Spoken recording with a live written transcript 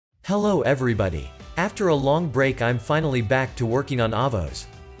Hello everybody. After a long break I'm finally back to working on Avos.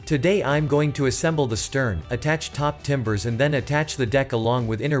 Today I'm going to assemble the stern, attach top timbers and then attach the deck along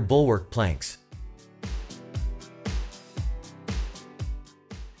with inner bulwark planks.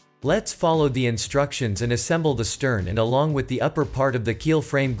 Let's follow the instructions and assemble the stern and along with the upper part of the keel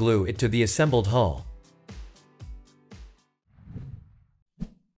frame glue it to the assembled hull.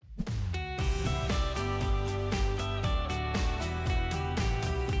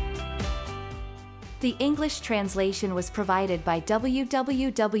 The English translation was provided by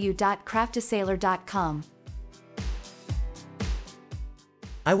www.craftasailor.com.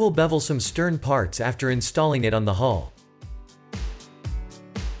 I will bevel some stern parts after installing it on the hull.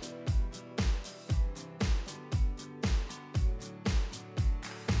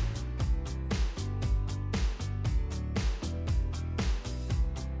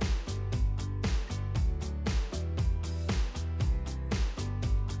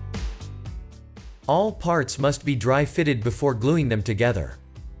 All parts must be dry fitted before gluing them together.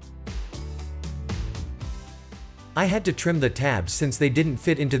 I had to trim the tabs since they didn't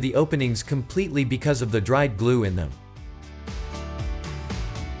fit into the openings completely because of the dried glue in them.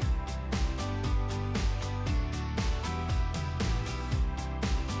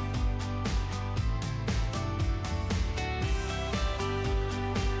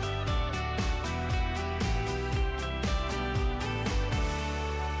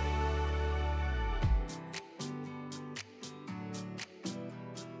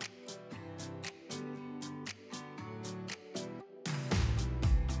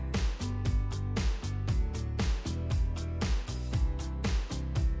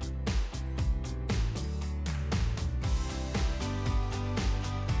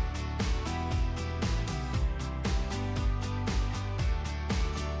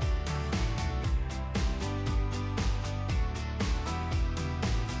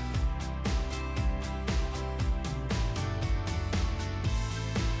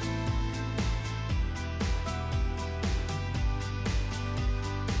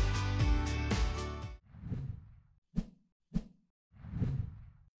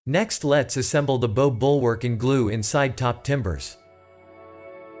 Next let's assemble the bow bulwark and glue inside top timbers.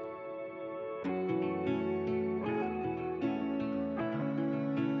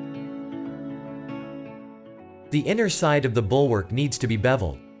 The inner side of the bulwark needs to be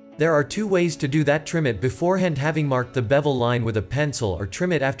beveled. There are two ways to do that: trim it beforehand having marked the bevel line with a pencil, or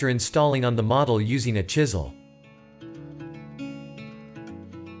trim it after installing on the model using a chisel.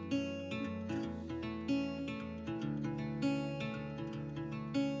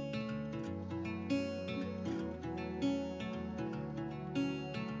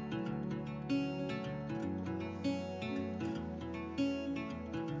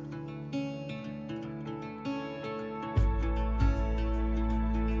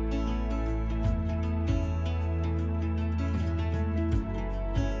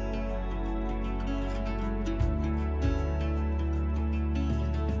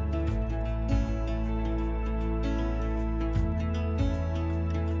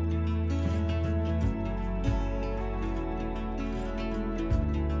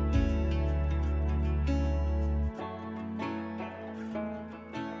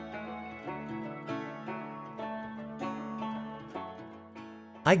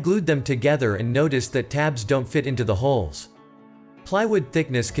 I glued them together and noticed that tabs don't fit into the holes. Plywood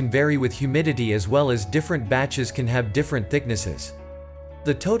thickness can vary with humidity, as well as different batches can have different thicknesses.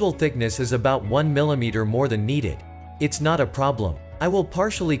 The total thickness is about 1 mm more than needed. It's not a problem. I will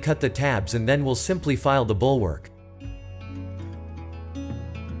partially cut the tabs and then we'll simply file the bulwark.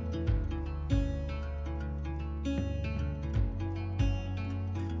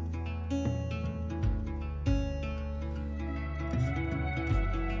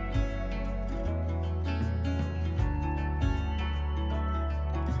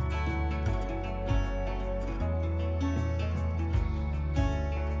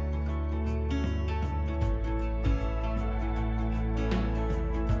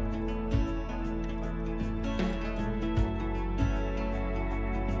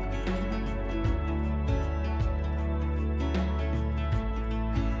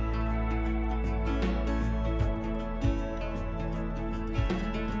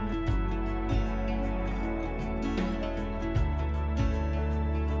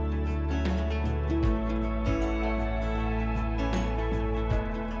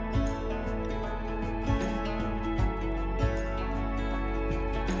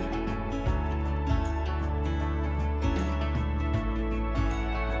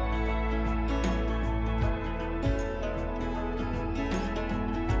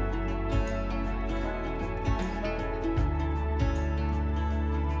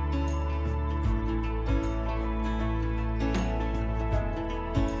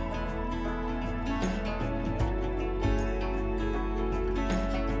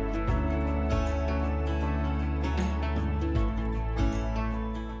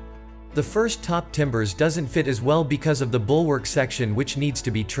 The first top timbers doesn't fit as well because of the bulwark section which needs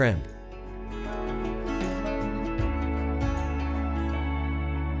to be trimmed.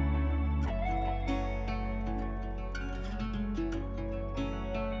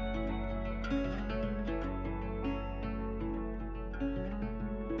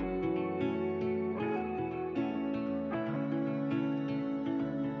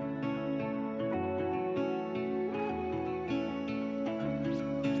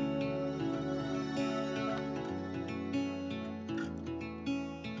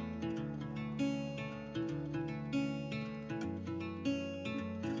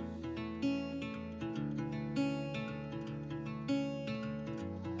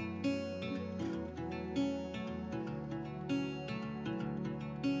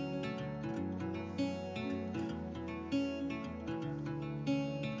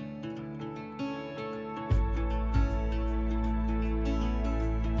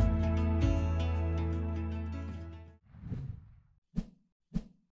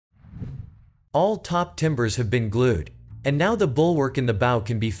 All top timbers have been glued, and now the bulwark in the bow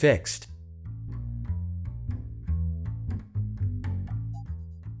can be fixed.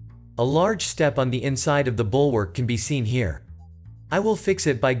 A large step on the inside of the bulwark can be seen here. I will fix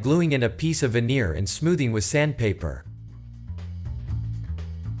it by gluing in a piece of veneer and smoothing with sandpaper.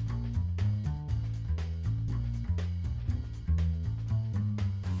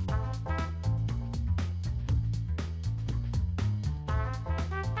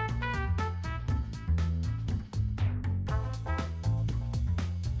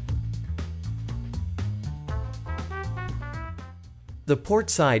 The port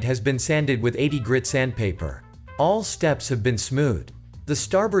side has been sanded with 80 grit sandpaper. All steps have been smoothed. The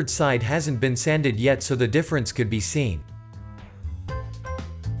starboard side hasn't been sanded yet, so the difference could be seen.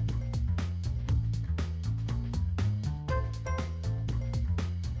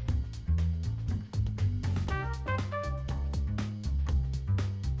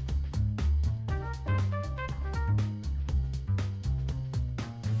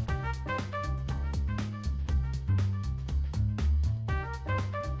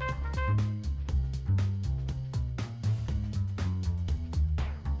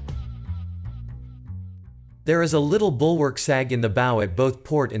 There is a little bulwark sag in the bow at both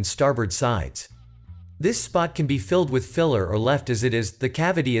port and starboard sides. This spot can be filled with filler or left as it is. The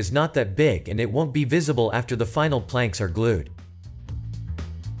cavity is not that big and it won't be visible after the final planks are glued.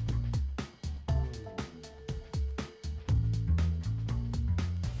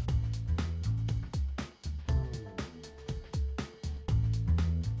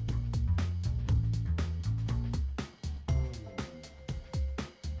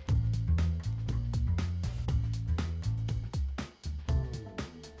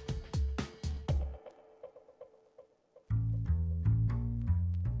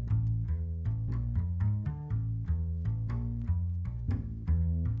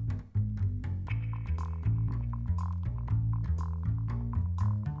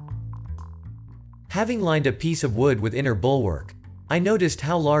 Having lined a piece of wood with inner bulwark, I noticed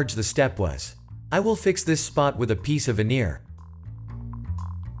how large the step was. I will fix this spot with a piece of veneer.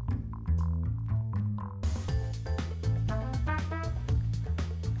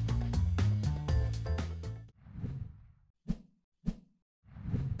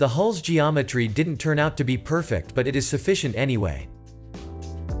 The hull's geometry didn't turn out to be perfect, but it is sufficient anyway.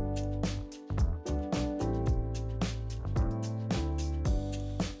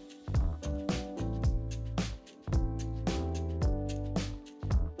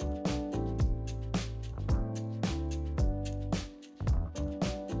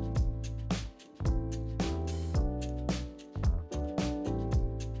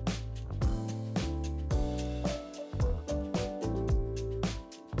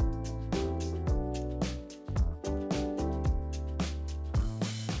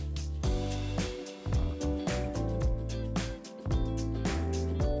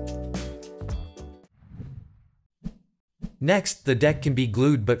 Next, the deck can be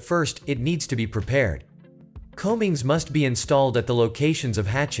glued, but first, it needs to be prepared. Coamings must be installed at the locations of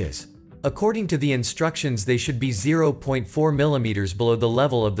hatches. According to the instructions, they should be 0.4 mm below the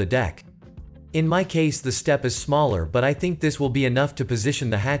level of the deck. In my case, the step is smaller, but I think this will be enough to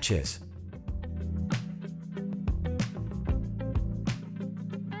position the hatches.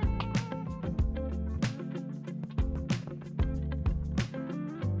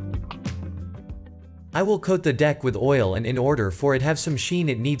 I will coat the deck with oil, and in order for it have some sheen,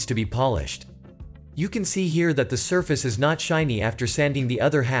 it needs to be polished. You can see here that the surface is not shiny after sanding. The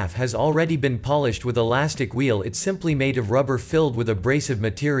other half has already been polished with elastic wheel. It's simply made of rubber filled with abrasive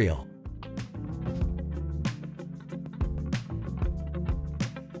material.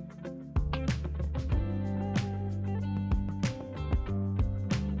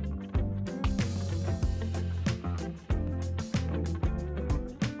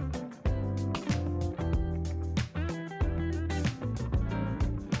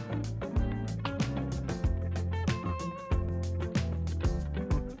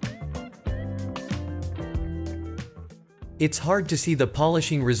 It's hard to see the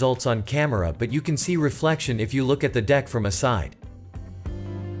polishing results on camera, but you can see reflection if you look at the deck from a side.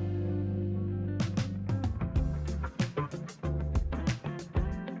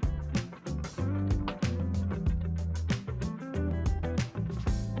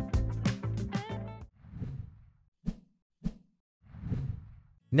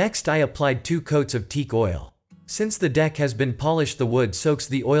 Next, I applied 2 coats of teak oil. Since the deck has been polished, the wood soaks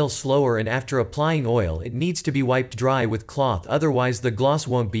the oil slower, and after applying oil it needs to be wiped dry with cloth, otherwise the gloss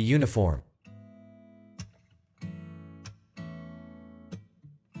won't be uniform.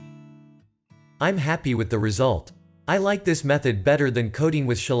 I'm happy with the result. I like this method better than coating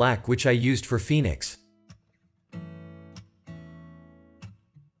with shellac, which I used for Phoenix.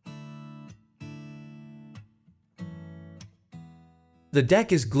 The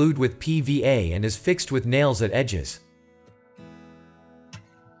deck is glued with PVA and is fixed with nails at edges.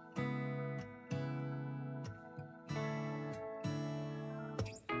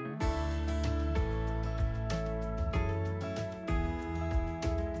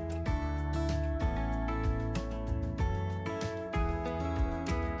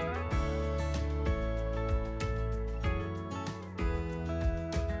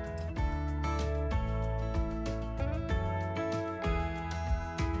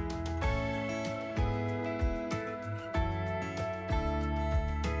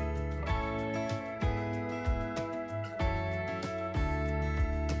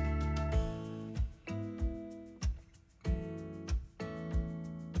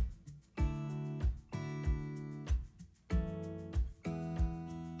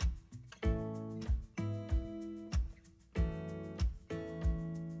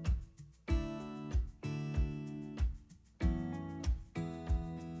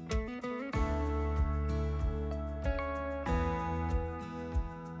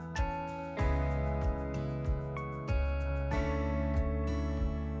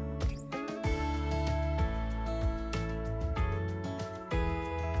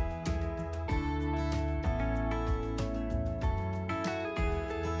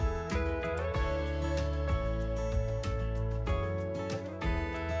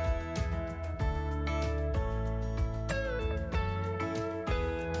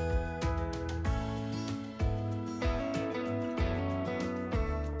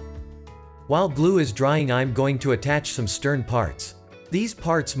 While glue is drying, I'm going to attach some stern parts. These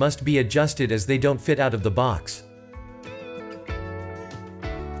parts must be adjusted as they don't fit out of the box.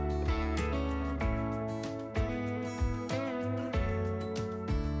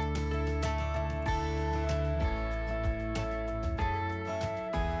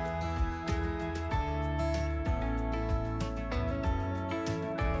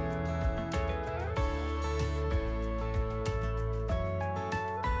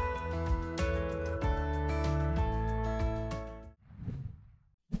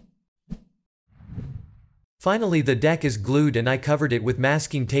 Finally, the deck is glued and I covered it with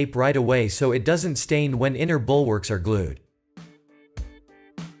masking tape right away so it doesn't stain when inner bulwarks are glued.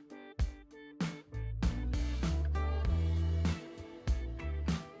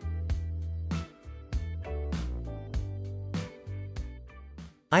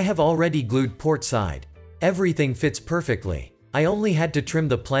 I have already glued port side. Everything fits perfectly. I only had to trim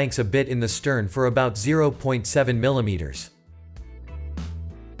the planks a bit in the stern for about 0.7 millimeters.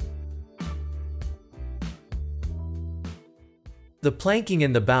 The planking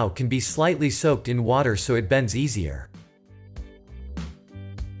in the bow can be slightly soaked in water so it bends easier.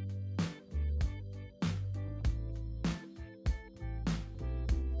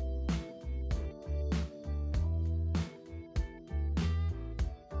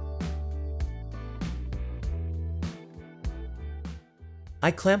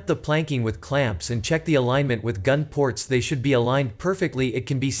 I clamped the planking with clamps and checked the alignment with gun ports. They should be aligned perfectly. It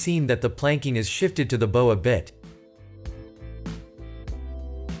can be seen that the planking is shifted to the bow a bit.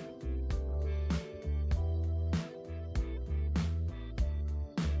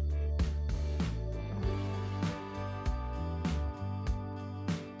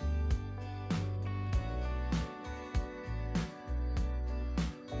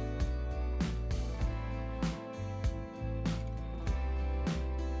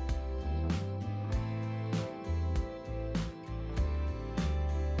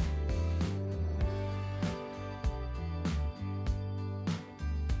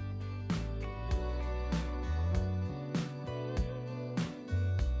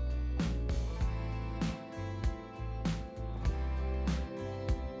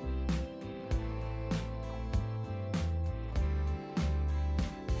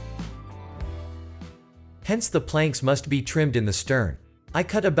 Hence the planks must be trimmed in the stern. I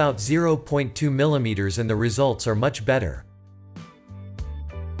cut about 0.2 millimeters and the results are much better.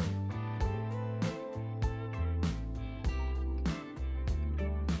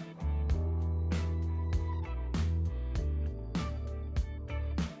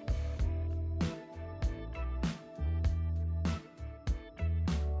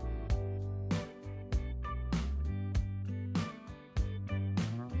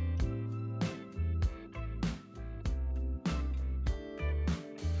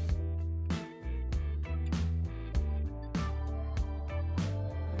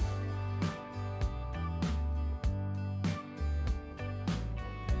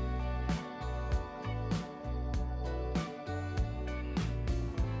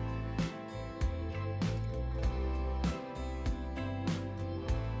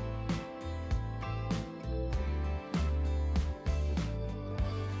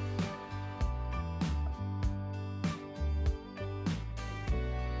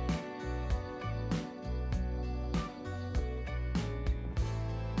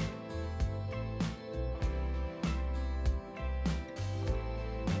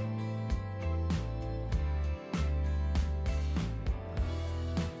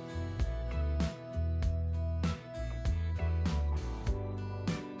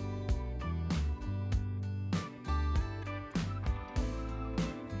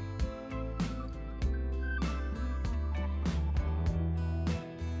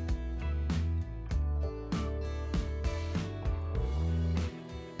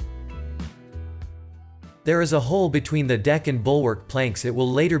 There is a hole between the deck and bulwark planks. It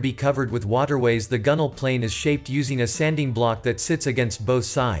will later be covered with waterways. The gunwale plane is shaped using a sanding block that sits against both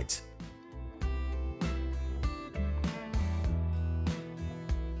sides.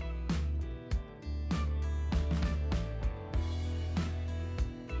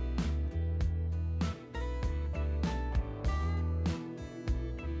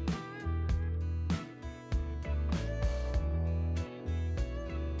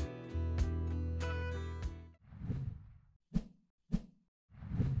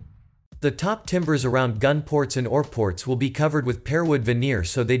 The top timbers around gun ports and oar ports will be covered with pearwood veneer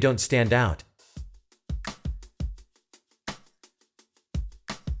so they don't stand out.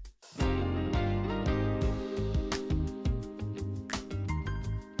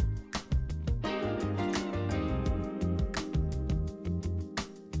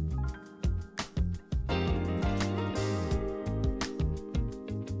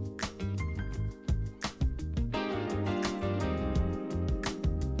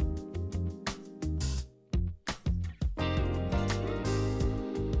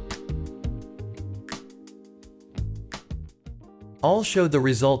 I'll show the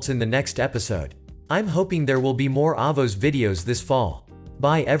results in the next episode. I'm hoping there will be more Avos videos this fall.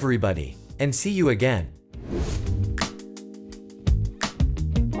 Bye everybody, and see you again.